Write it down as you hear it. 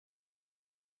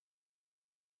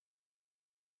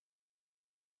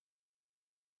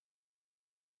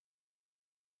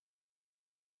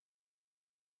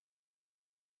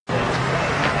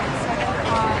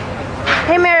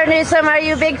Hey, Mayor Newsom, are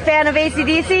you a big fan of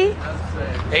AC/DC?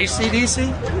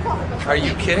 AC/DC? Are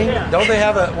you kidding? Don't they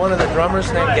have one of the drummers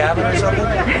named Gavin or something?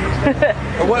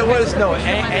 Or what is, no,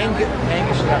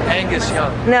 Angus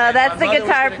Young. No, that's the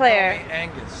guitar player.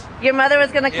 Angus. Your mother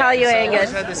was going to call you Angus. I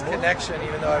always had this connection,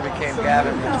 even though I became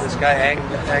Gavin, with this guy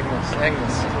Angus.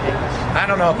 I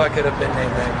don't know if I could have been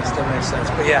named Angus, doesn't make sense.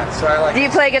 But yeah, so I like. Do you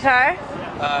play guitar?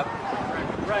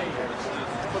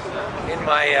 In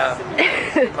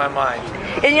my mind.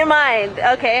 In your mind.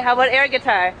 Okay, how about air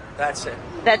guitar? That's it.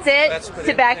 That's it?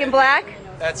 To Back in Black?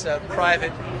 That's a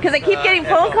private. Because I keep getting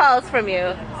phone calls from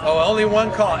you. Oh, only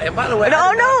one call. And by the way, no,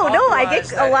 I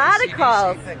get a lot of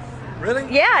calls. Really?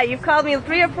 Yeah, you've called me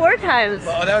 3 or 4 times.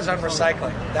 Oh, that was on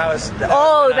recycling. That was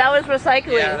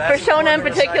recycling. Yeah, for Shona in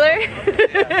particular?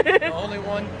 Yeah, only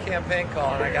one campaign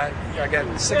call, and I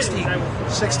got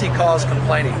 60 calls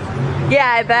complaining. Yeah,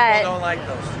 I bet. People don't like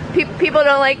those. People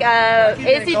don't like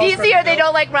AC/DC, or they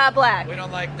don't like Rob Black? They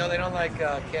don't like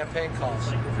campaign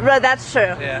calls. Well, that's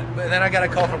true. Yeah, but then I got a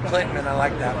call from Clinton, and I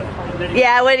like that one.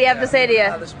 Yeah, what do you have to say to you?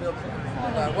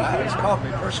 Wow, he's called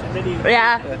me personally.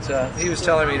 Yeah. But he was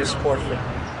telling me to support for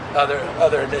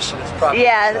other initiatives. Probably.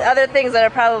 Yeah, other things that are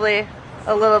probably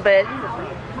a little bit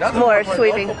more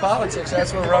sweeping. Local politics,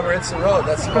 that's where rubber hits the road.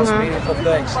 That's the most meaningful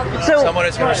thing. So, someone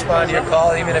is going to respond to your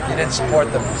call, even if you didn't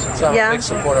support them. So I'm a big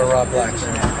supporter of Rob Black's.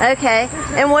 Okay.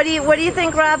 And what do you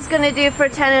think Rob's going to do for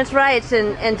tenants' rights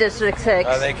in District 6?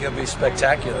 I think he'll be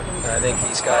spectacular. I think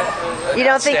he's got. You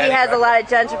don't think he has a lot of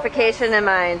gentrification in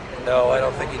mind? No, I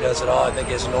don't think he does at all. I think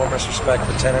he has enormous respect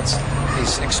for tenants.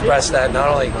 He's expressed that not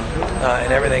only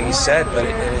in everything he said, but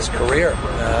in his career,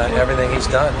 everything he's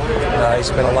done.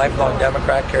 He's been a lifelong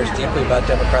Democrat, cares deeply about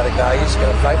democratic values. He's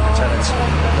going to fight for tenants.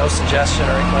 No suggestion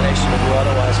or inclination to do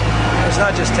otherwise. It's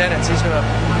not just tenants. He's going to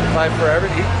fight for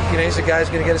everything. He's a guy who's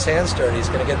going to get his hands dirty. He's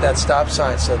going to get that stop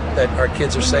sign so that our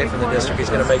kids are safe in the district. He's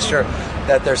going to make sure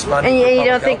that there's funding. And you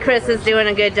don't think Chris is doing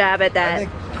a good job at that? I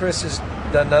think Chris has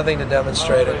done nothing to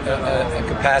demonstrate a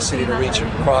capacity to reach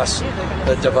across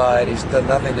the divide. He's done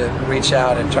nothing to reach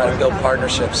out and try to build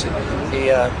partnerships.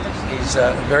 He's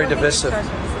a very divisive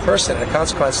person, and a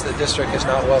consequence, the district is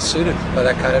not well suited by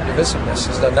that kind of divisiveness.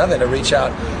 He's done nothing to reach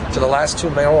out to the last 2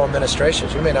 mayoral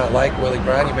administrations. You may not like Willie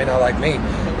Brown, you may not like me,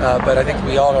 but I think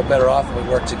we all are better off when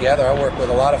we work together. I work with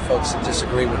a lot of folks that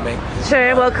disagree with me.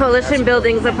 Sure, well, coalition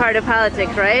building's a part of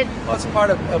politics, right? Well, it's a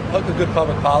part of good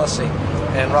public policy.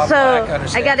 And Rob Black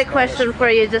understands. I got a question for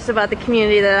you just about the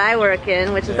community that I work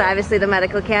in, which is obviously the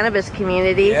medical cannabis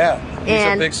community. Yeah,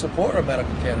 he's a big supporter of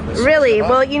medical cannabis. Really?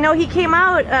 Well, he came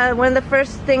out, one of the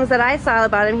first things that I saw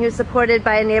about him, he was supported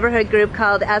by a neighborhood group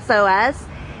called SOS,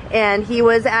 and he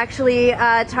was actually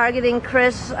targeting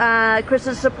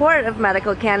Chris's support of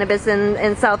medical cannabis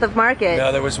in south of Market.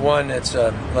 No, there was one that's,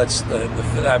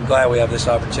 I'm glad we have this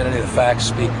opportunity. The facts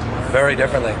speak very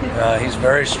differently. He's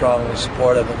very strongly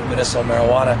supportive of medicinal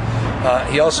marijuana.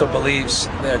 He also believes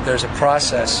that there's a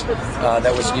process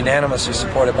that was unanimously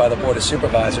supported by the Board of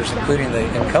Supervisors, including the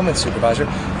incumbent supervisor,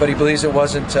 but he believes it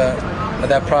wasn't,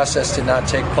 that process did not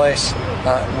take place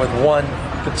with one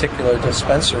particular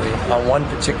dispensary on one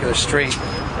particular street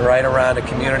right around a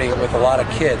community with a lot of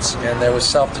kids, and there was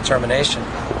self-determination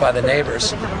by the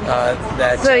neighbors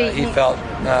that he felt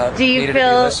needed to be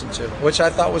listened to, which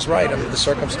I thought was right under the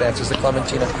circumstances, the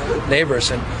Clementina neighbors.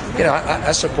 And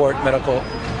I support medical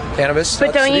cannabis.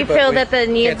 But don't you feel that the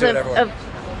needs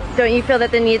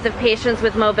of patients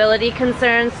with mobility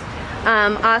concerns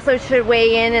also should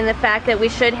weigh in the fact that we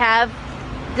should have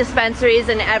dispensaries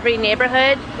in every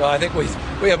neighborhood? Well, I think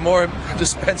we have more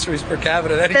dispensaries per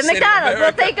capita than any city in America.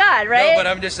 Well, thank God, right? No, but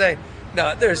I'm just saying,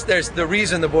 no, there's the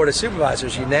reason the Board of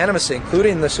Supervisors unanimously,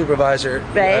 including the supervisor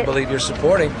I believe you're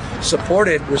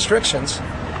supported restrictions,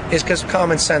 is because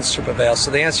common sense should prevail.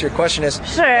 So the answer to your question is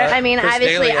sure. I mean,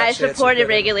 obviously, I supported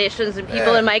regulations, and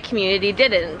people in my community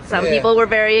didn't. Some people were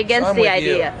very against the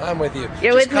idea. I'm with you.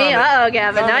 You're with me? Uh-oh,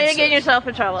 Gavin. Now you're getting yourself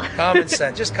in trouble. Common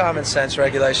sense, just common sense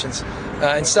regulations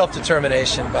and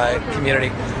self-determination by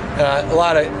community. A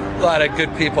lot of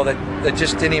good people that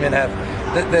just didn't even have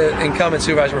the incumbent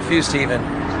supervisor refused to even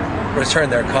return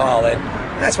their call. And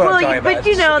that's what I'm talking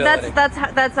about.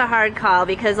 But that's a hard call,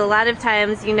 because a lot of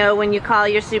times, when you call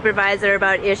your supervisor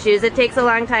about issues, it takes a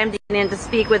long time to get in to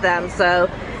speak with them. So,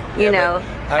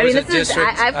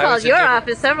 I've called your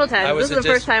office several times. This is the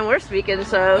first time we're speaking.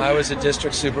 So I was a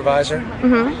district supervisor.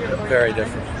 Very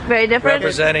different. Very different.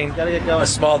 Representing a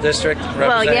small district,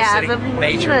 representing a city,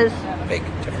 major, big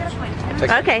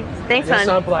difference. Okay, thanks,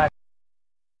 hon.